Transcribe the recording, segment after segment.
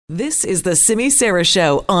This is the Simi Sara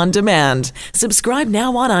Show on demand. Subscribe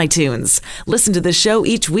now on iTunes. Listen to the show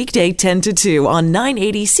each weekday 10 to 2 on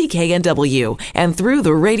 980 CKNW and through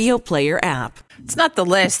the Radio Player app. It's not the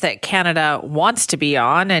list that Canada wants to be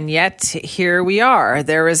on, and yet here we are.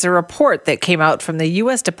 There is a report that came out from the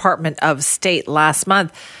U.S. Department of State last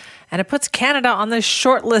month, and it puts Canada on the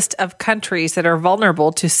short list of countries that are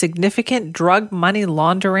vulnerable to significant drug money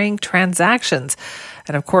laundering transactions.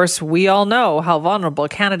 And of course, we all know how vulnerable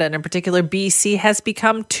Canada, and in particular BC, has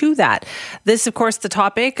become to that. This, of course, the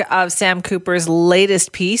topic of Sam Cooper's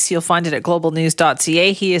latest piece. You'll find it at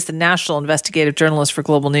globalnews.ca. He is the national investigative journalist for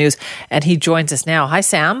Global News, and he joins us now. Hi,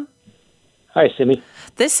 Sam. Hi, Simi.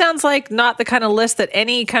 This sounds like not the kind of list that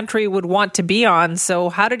any country would want to be on. So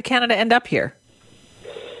how did Canada end up here?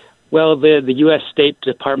 Well, the U.S. State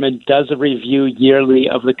Department does a review yearly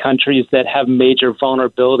of the countries that have major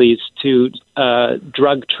vulnerabilities to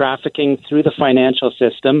drug trafficking through the financial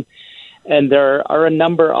system. And there are a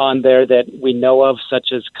number on there that we know of,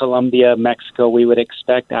 such as Colombia, Mexico, we would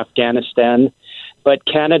expect, Afghanistan. But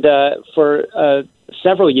Canada, for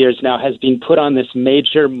several years now, has been put on this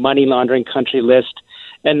major money laundering country list.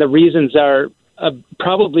 And the reasons are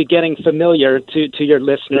probably getting familiar to your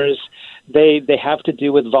listeners. They have to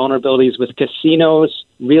do with vulnerabilities with casinos,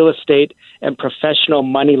 real estate, and professional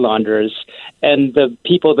money launderers. And the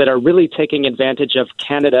people that are really taking advantage of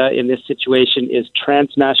Canada in this situation is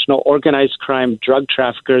transnational organized crime drug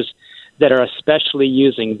traffickers that are especially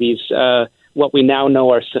using these, what we now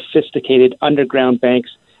know are sophisticated underground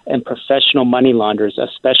banks and professional money launderers,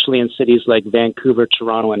 especially in cities like Vancouver,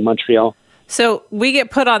 Toronto, and Montreal. So we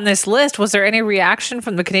get put on this list. Was there any reaction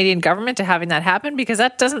from the Canadian government to having that happen? Because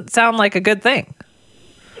that doesn't sound like a good thing.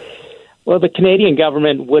 Well, the Canadian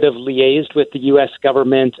government would have liaised with the U.S.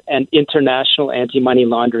 government and international anti-money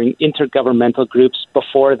laundering intergovernmental groups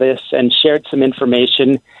before this and shared some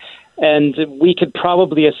information. And we could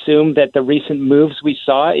probably assume that the recent moves we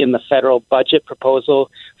saw in the federal budget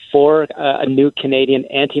proposal for a new Canadian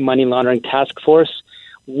anti-money laundering task force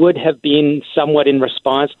would have been somewhat in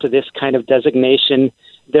response to this kind of designation.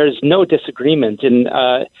 There's no disagreement in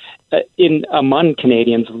among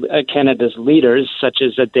Canadians, Canada's leaders, such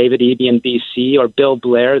as David Eby in BC or Bill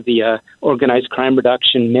Blair, the organized crime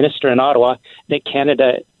reduction minister in Ottawa, that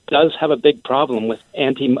Canada does have a big problem with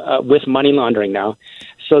with money laundering now.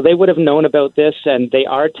 So they would have known about this, and they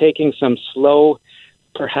are taking some slow,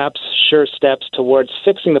 perhaps sure steps towards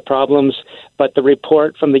fixing the problems, but the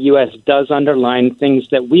report from the U.S. does underline things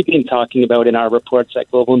that we've been talking about in our reports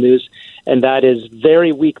at Global News, and that is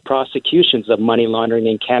very weak prosecutions of money laundering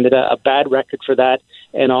in Canada, a bad record for that,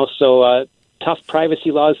 and also tough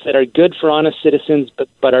privacy laws that are good for honest citizens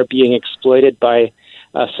but are being exploited by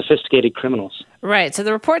sophisticated criminals. Right. So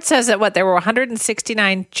the report says that there were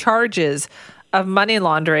 169 charges of money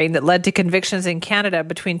laundering that led to convictions in Canada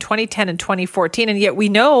between 2010 and 2014. And yet we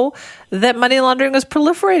know that money laundering was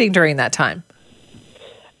proliferating during that time.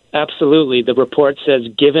 Absolutely. The report says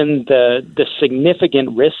given the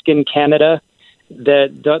significant risk in Canada,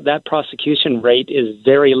 that prosecution rate is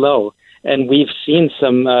very low. And we've seen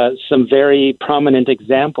some very prominent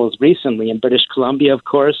examples recently in British Columbia, of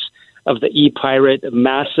course, of the e-pirate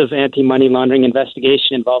massive anti-money laundering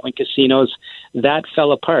investigation involving casinos. That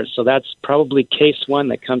fell apart. So that's probably case one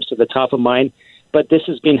that comes to the top of mind. But this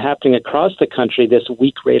has been happening across the country, this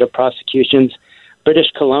weak rate of prosecutions. British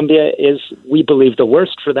Columbia is, we believe, the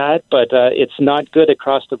worst for that, but it's not good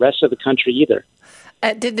across the rest of the country either.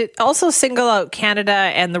 Did it also single out Canada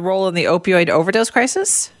and the role in the opioid overdose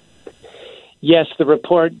crisis? Yes, the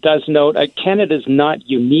report does note Canada's not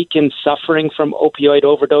unique in suffering from opioid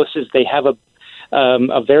overdoses. They have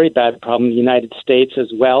a very bad problem in the United States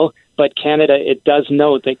as well. But Canada, it does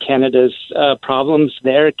note that Canada's problems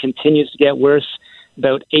there continues to get worse.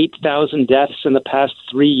 About 8,000 deaths in the past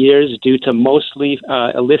 3 years due to mostly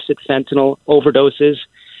illicit fentanyl overdoses.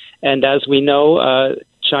 And as we know,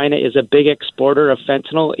 China is a big exporter of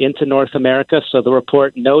fentanyl into North America. So the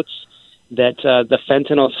report notes that the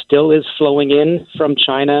fentanyl still is flowing in from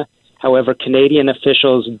China. However, Canadian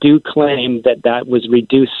officials do claim that was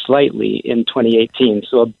reduced slightly in 2018.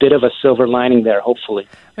 So a bit of a silver lining there, hopefully.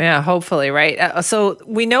 Yeah, hopefully, right? So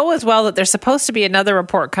we know as well that there's supposed to be another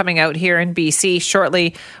report coming out here in BC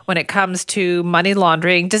shortly when it comes to money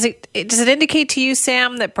laundering. Does it indicate to you,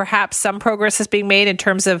 Sam, that perhaps some progress is being made in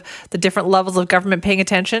terms of the different levels of government paying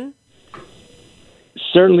attention?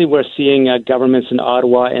 Certainly, we're seeing governments in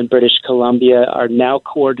Ottawa and British Columbia are now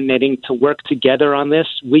coordinating to work together on this.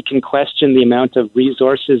 We can question the amount of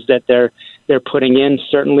resources that they're putting in,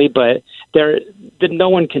 certainly, but no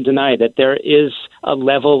one can deny that there is a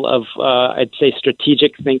level of, I'd say,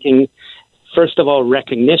 strategic thinking first of all,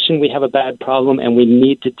 recognition we have a bad problem and we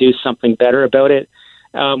need to do something better about it.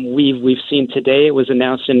 We've seen today, it was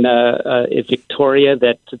announced in Victoria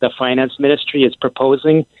that the Finance Ministry is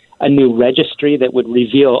proposing a new registry that would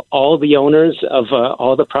reveal all the owners of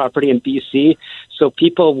all the property in BC, so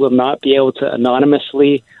people will not be able to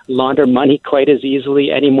anonymously launder money quite as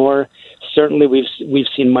easily anymore. Certainly, we've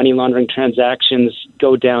seen money laundering transactions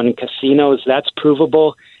go down in casinos. That's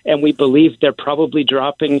provable, and we believe they're probably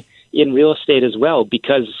dropping in real estate as well,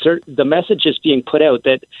 because the message is being put out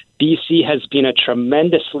that BC has been a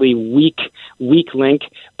tremendously weak link,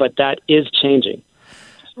 but that is changing.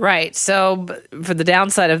 Right. So for the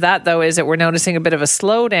downside of that, though, is that we're noticing a bit of a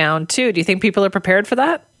slowdown, too. Do you think people are prepared for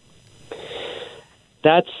that?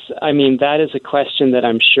 That is a question that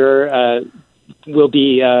I'm sure will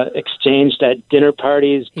be exchanged at dinner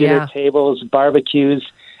parties, dinner tables, barbecues.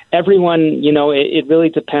 Everyone, it really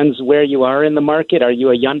depends where you are in the market. Are you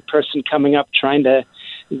a young person coming up trying to,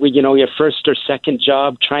 your first or second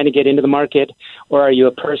job trying to get into the market? Or are you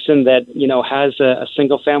a person that, has a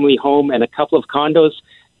single family home and a couple of condos?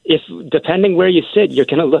 Depending where you sit, you're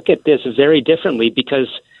going to look at this very differently because,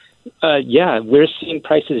 we're seeing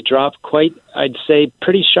prices drop quite, I'd say,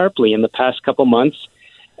 pretty sharply in the past couple months.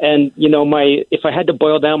 And, if I had to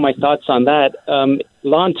boil down my thoughts on that,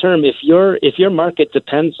 long term, if your market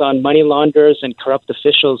depends on money launderers and corrupt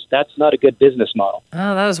officials, that's not a good business model.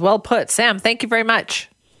 Oh, that was well put. Sam, thank you very much.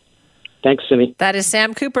 Thanks, Simi. That is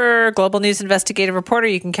Sam Cooper, Global News investigative reporter.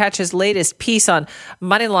 You can catch his latest piece on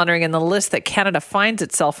money laundering and the list that Canada finds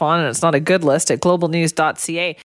itself on, and it's not a good list, at globalnews.ca.